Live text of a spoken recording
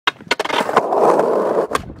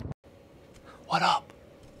What up?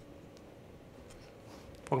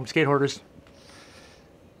 Welcome to SkateHoarders.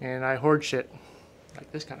 And I hoard shit. Like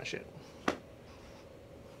this kind of shit.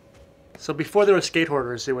 So before there was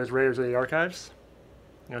SkateHoarders, it was Raiders of the Archives.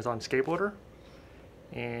 It was on Skateboarder.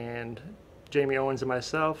 And Jamie Owens and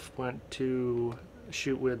myself went to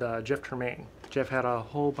shoot with Jeff Tremaine. Jeff had a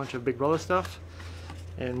whole bunch of Big Brother stuff.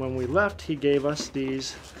 And when we left, he gave us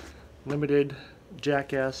these limited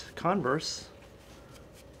Jackass Converse.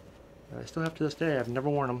 I still have to this day. I've never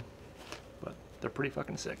worn them, but they're pretty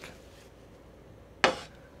fucking sick. We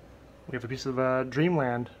have a piece of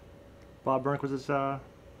Dreamland. Bob Burnquist's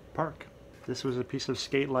park. This was a piece of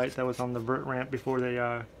skate light that was on the vert ramp before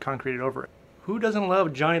they concreted over it. Who doesn't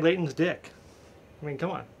love Johnny Layton's dick? I mean,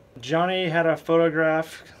 come on. Johnny had a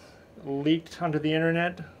photograph leaked onto the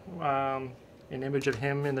internet, an image of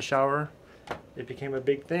him in the shower. It became a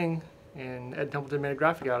big thing, and Ed Templeton made a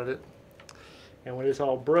graphic out of it. And when this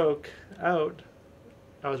all broke out,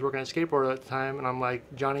 I was working at skateboard at the time, and I'm like,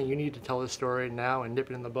 Johnny, you need to tell this story now and nip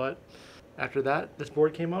it in the butt. After that, this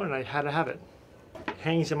board came out, and I had to have it. It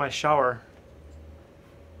hangs in my shower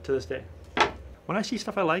to this day. When I see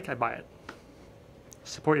stuff I like, I buy it.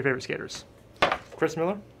 Support your favorite skaters. Chris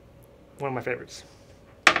Miller, one of my favorites.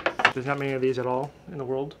 There's not many of these at all in the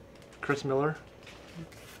world. Chris Miller,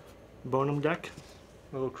 Bonham deck,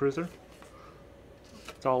 a little cruiser.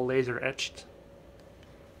 It's all laser etched.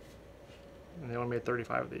 And they only made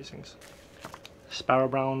 35 of these things. Sparrow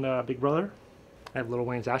Brown Big Brother. I have Lil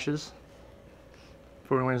Wayne's ashes.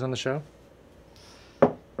 Before Wayne's on the show.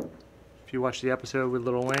 If you watched the episode with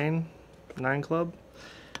Lil Wayne, 9 Club,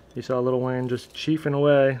 you saw Lil Wayne just chiefing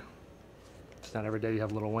away. It's not every day you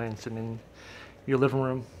have Lil Wayne sitting in your living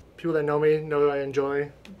room. People that know me know that I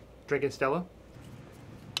enjoy drinking Stella.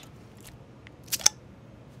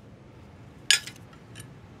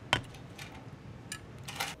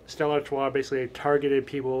 Stella Artois basically targeted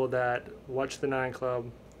people that watched the 9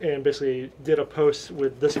 Club and basically did a post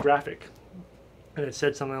with this graphic. And it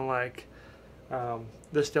said something like,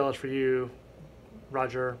 this Stella's for you,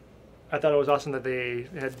 Roger. I thought it was awesome that they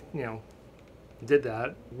had, did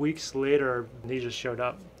that. Weeks later, he just showed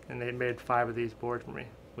up and they made 5 of these boards for me,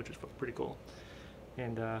 which was pretty cool.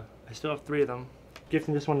 And I still have 3 of them.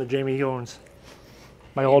 Gifting this one to Jamie Owens,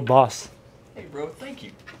 my old boss. Hey bro, thank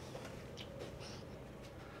you.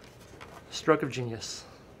 Stroke of genius.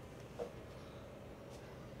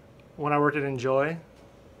 When I worked at Enjoy,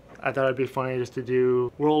 I thought it'd be funny just to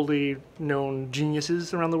do worldly known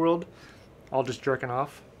geniuses around the world, all just jerking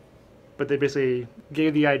off. But they basically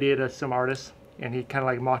gave the idea to some artist, and he kind of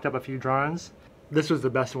like mocked up a few drawings. This was the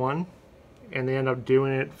best one, and they ended up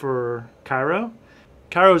doing it for Cairo.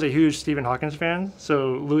 Cairo was a huge Stephen Hawkins fan,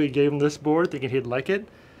 so Louis gave him this board thinking he'd like it.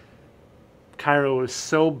 Cairo was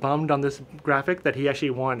so bummed on this graphic that he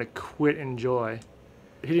actually wanted to quit Enjoy.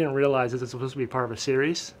 He didn't realize this was supposed to be part of a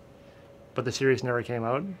series, but the series never came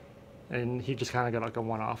out, and he just kind of got like a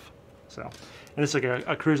one-off. So, and it's like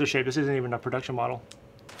a cruiser shape. This isn't even a production model.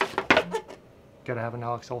 Gotta have an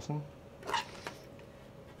Alex Olsen.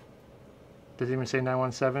 Doesn't even say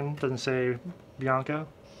 917. Doesn't say Bianca.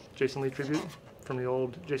 Jason Lee tribute from the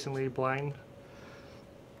old Jason Lee blind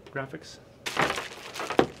graphics.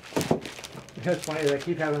 It's funny, I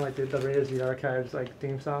keep having like the Raiders of the Archives like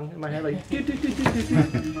theme song in my head, like You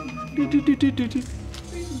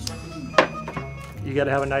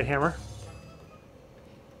gotta have a Night Hammer.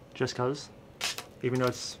 Just cause. Even though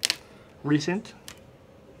it's recent.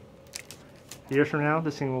 Years from now,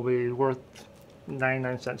 this thing will be worth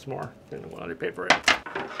 99 cents more than what I paid for it.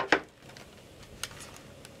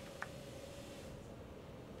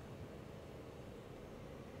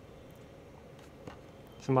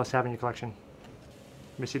 It's a must-have in your collection.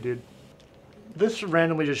 Miss you, dude. This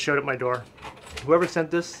randomly just showed up my door. Whoever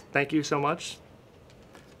sent this, thank you so much.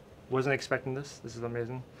 Wasn't expecting this. This is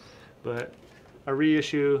amazing. But a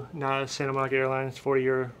reissue, not Santa Monica Airlines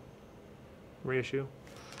 40-year reissue.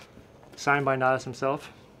 Signed by Nadas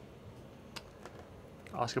himself.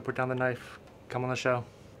 Oscar, put down the knife. Come on the show.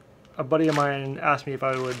 A buddy of mine asked me if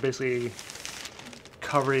I would basically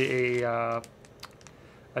cover a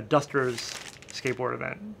Dusters skateboard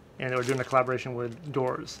event, and they were doing a collaboration with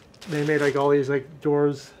Doors. They made like all these like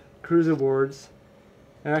Doors cruiser boards,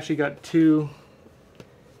 and I actually got 2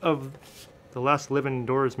 of the last living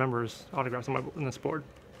Doors members autographs on this board.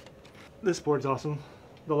 This board's awesome.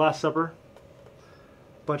 The Last Supper.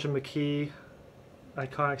 Bunch of McKee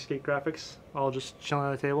iconic skate graphics, all just chilling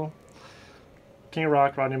on the table. King of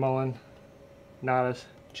Rock, Rodney Mullen, Nadas,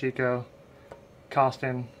 Chico,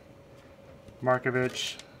 Costin,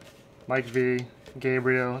 Markovich, Mike V,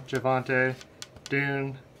 Gabriel, Javante,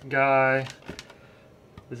 Dune, Guy,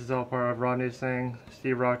 This is all part of Rodney's thing.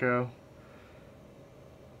 Steve Rocco.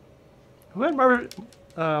 Who had Marvin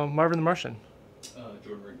the Martian?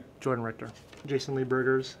 Jordan Richter. Jordan Richter. Jason Lee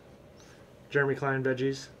Burgers. Jeremy Klein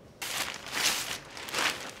Veggies.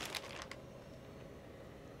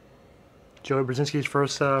 Joey Brzezinski's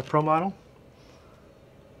first pro model.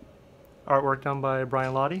 Artwork done by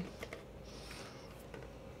Brian Lottie.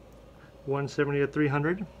 170 at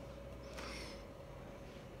 300.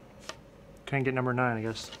 Couldn't get number 9, I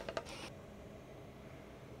guess.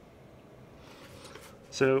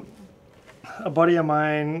 So, a buddy of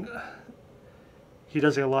mine, he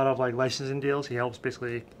does a lot of like licensing deals. He helps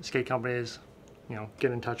basically skate companies, you know,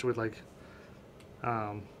 get in touch with like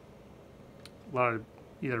a lot of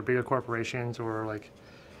either bigger corporations or like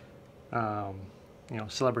you know,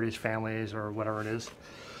 celebrities, families, or whatever it is.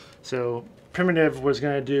 So Primitive was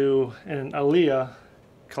going to do an Aaliyah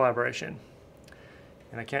collaboration,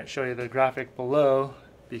 and I can't show you the graphic below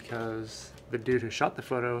because the dude who shot the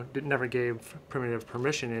photo never gave Primitive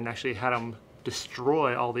permission and actually had him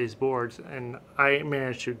destroy all these boards, and I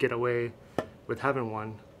managed to get away with having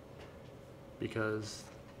one because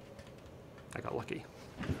I got lucky.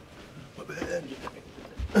 My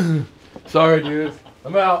bad. Sorry, dude.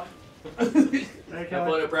 I'm out. Have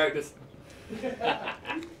fun at practice. He's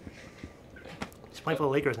playing for the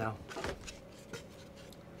Lakers now.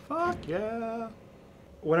 Fuck yeah.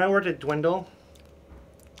 When I worked at Dwindle,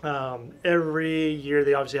 every year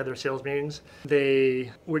they obviously had their sales meetings.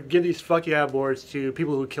 They would give these fuck yeah boards to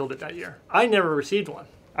people who killed it that year. I never received one.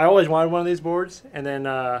 I always wanted one of these boards, and then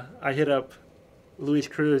I hit up Luis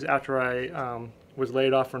Cruz after I was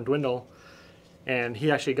laid off from Dwindle, and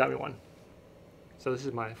he actually got me one. So this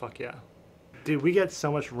is my fuck yeah. Dude, we get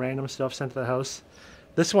so much random stuff sent to the house.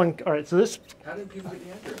 This one, all right, so this... How did people get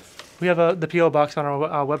the address? We have the P.O. box on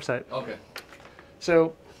our website. Okay.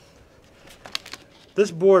 So,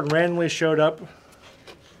 this board randomly showed up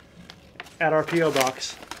at our P.O.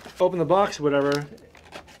 box. Open the box, whatever.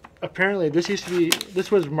 Apparently,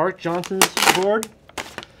 this was Mark Johnson's board.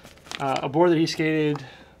 A board that he skated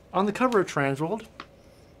on the cover of TransWorld.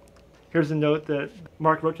 Here's a note that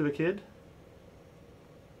Mark wrote to the kid.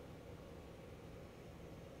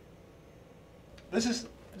 This is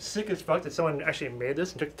sick as fuck that someone actually made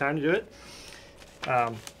this and took the time to do it.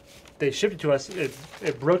 They shipped it to us.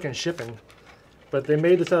 It broke in shipping, but they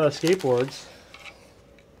made this out of skateboards.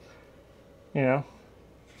 You know,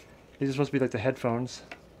 these are supposed to be like the headphones.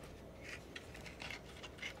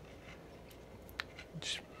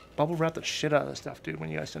 Just bubble wrap the shit out of this stuff, dude,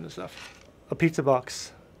 when you guys send this stuff. A pizza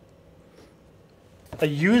box. A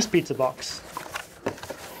used pizza box.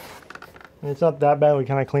 And it's not that bad. We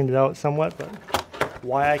kind of cleaned it out somewhat, but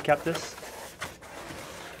why I kept this?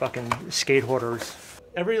 Fucking SkateHoarders.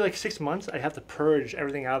 Every like 6 months, I have to purge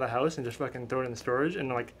everything out of the house and just fucking throw it in the storage. And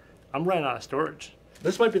like, I'm running out of storage.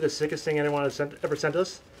 This might be the sickest thing anyone has ever sent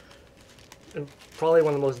us. And probably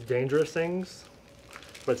one of the most dangerous things.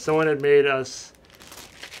 But someone had made us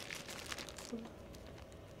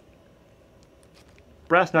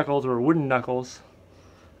brass knuckles or wooden knuckles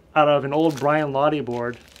out of an old Brian Lottie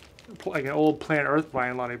board, like an old Planet Earth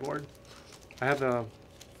Brian Lottie board. I have the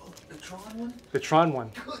Tron one? The Tron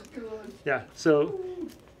one. Good God. Yeah, so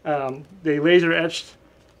they laser etched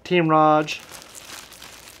Team Raj,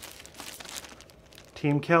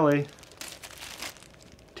 Team Kelly,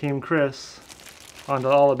 Team Chris onto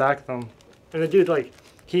all the back of them. And the dude, like,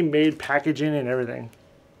 he made packaging and everything.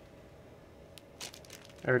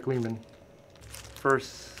 Eric Lehman.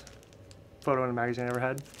 First photo in a magazine I ever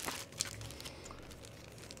had.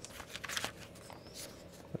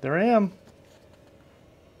 But there I am.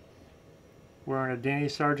 Wearing a Danny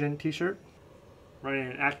Sargent t-shirt.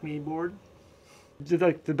 Riding an Acme board.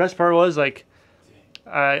 Like, the best part was, like,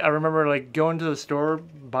 I remember, like, going to the store,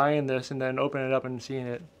 buying this, and then opening it up and seeing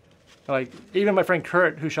it. Like, even my friend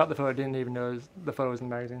Kurt, who shot the photo, didn't even know the photo was in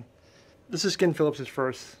the magazine. This is Skin Phillips'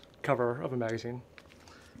 first cover of a magazine,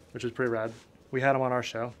 which is pretty rad. We had him on our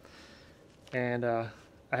show, and I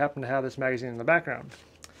happened to have this magazine in the background.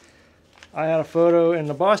 I had a photo in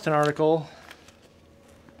the Boston article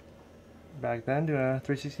back then, doing a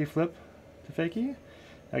 360 flip to fakie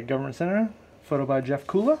at Government Center, photo by Jeff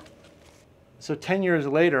Kula. So 10 years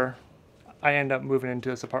later, I end up moving into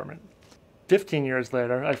this apartment. 15 years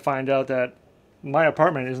later, I find out that my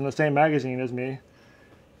apartment is in the same magazine as me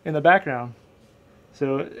in the background.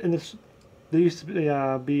 So in this, there used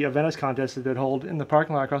to be a Venice contest that they'd hold in the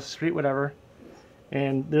parking lot across the street, whatever.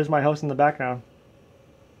 And there's my house in the background.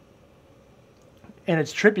 And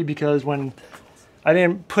it's trippy because when I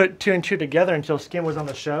didn't put 2 and 2 together until Skin was on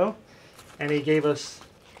the show, and he gave us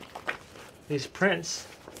these prints.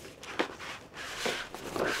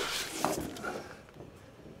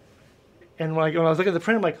 And when I was looking at the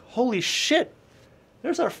print, I'm like, holy shit,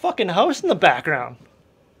 there's our fucking house in the background.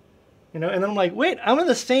 You know, and then I'm like, wait, I'm in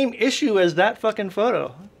the same issue as that fucking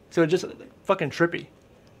photo. So it's just fucking trippy.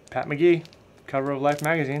 Pat McGee, cover of Life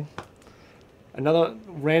magazine. Another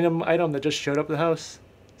random item that just showed up at the house.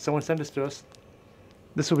 Someone sent this to us.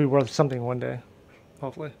 This will be worth something one day,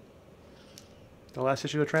 hopefully. The last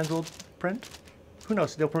issue of TransWorld print? Who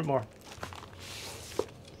knows, they'll print more.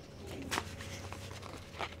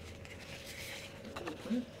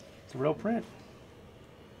 It's a real print.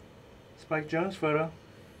 Spike Jones photo.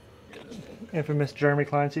 Infamous Jeremy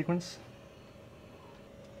Klein sequence.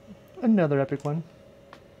 Another epic one.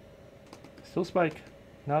 Still Spike,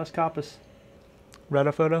 not as Coppice.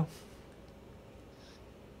 Retta photo.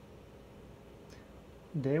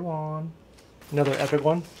 Day one. Another epic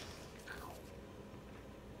one.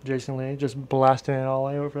 Jason Lee just blasting it all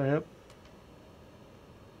over the hip.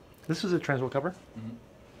 This was a TransWorld cover.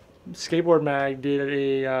 Skateboard Mag did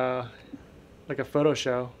a like a photo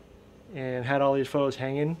show and had all these photos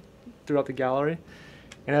hanging throughout the gallery.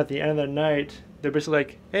 And at the end of the night, they're basically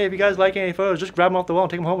like, hey, if you guys like any photos, just grab them off the wall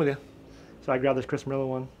and take them home with you. So I grabbed this Chris Murillo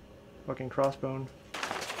one. Fucking crossbone.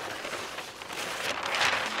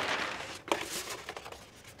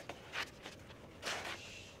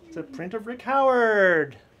 It's a print of Rick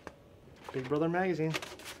Howard. Big Brother magazine.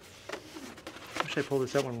 Wish I pulled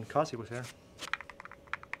this out when Cossie was here.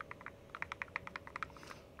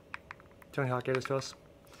 Tony Hawk gave this to us.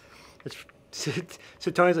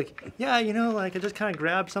 So Tony's like, yeah, you know, like I just kind of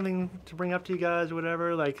grabbed something to bring up to you guys or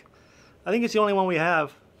whatever. Like, I think it's the only one we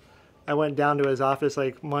have. I went down to his office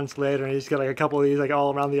like months later and he's got like a couple of these like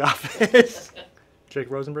all around the office. Jake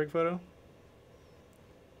Rosenberg photo.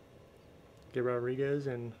 Gabriel Rodriguez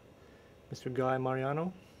and Mr. Guy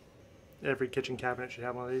Mariano. Every kitchen cabinet should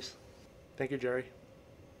have one of these. Thank you, Jerry.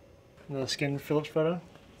 Another Skin Phillips photo.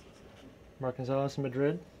 Mark Gonzalez in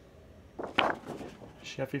Madrid.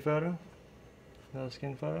 Sheffy photo. Another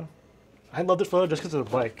Skin photo. I love this photo just because of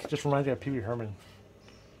the bike. It just reminds me of Pee Wee Herman.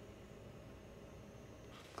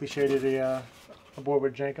 Cliche did a board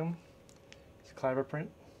with Jankum. It's a Cliver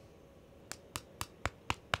print.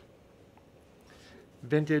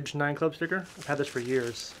 Vintage 9 Club sticker. I've had this for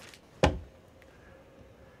years.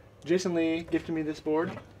 Jason Lee gifted me this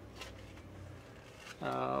board.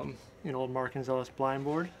 An old Mark Gonzalez blind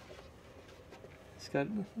board. It's got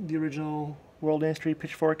the original World Dance Street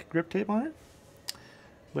Pitchfork grip tape on it.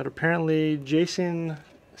 But apparently Jason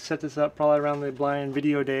set this up probably around the blind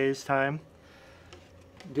video days time.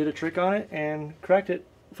 Did a trick on it and cracked it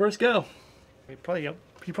first go. He probably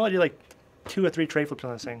did like 2 or 3 tray flips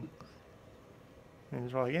on this thing. And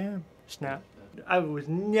he's probably like, yeah, snap. I was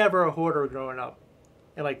never a hoarder growing up.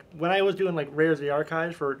 And like when I was doing like Rares of the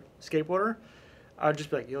Archives for Skateboarder, I would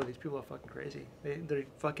just be like, yo, these people are fucking crazy. They're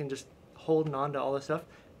fucking just holding on to all this stuff.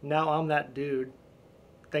 Now I'm that dude,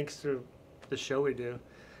 thanks to the show we do.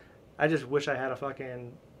 I just wish I had a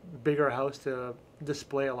fucking bigger house to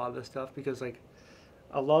display a lot of this stuff because like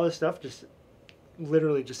a lot of this stuff just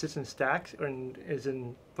literally just sits in stacks and is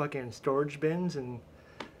in fucking storage bins, and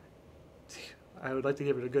I would like to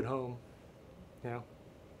give it a good home. You know,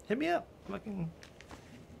 hit me up, fucking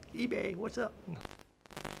eBay, what's up?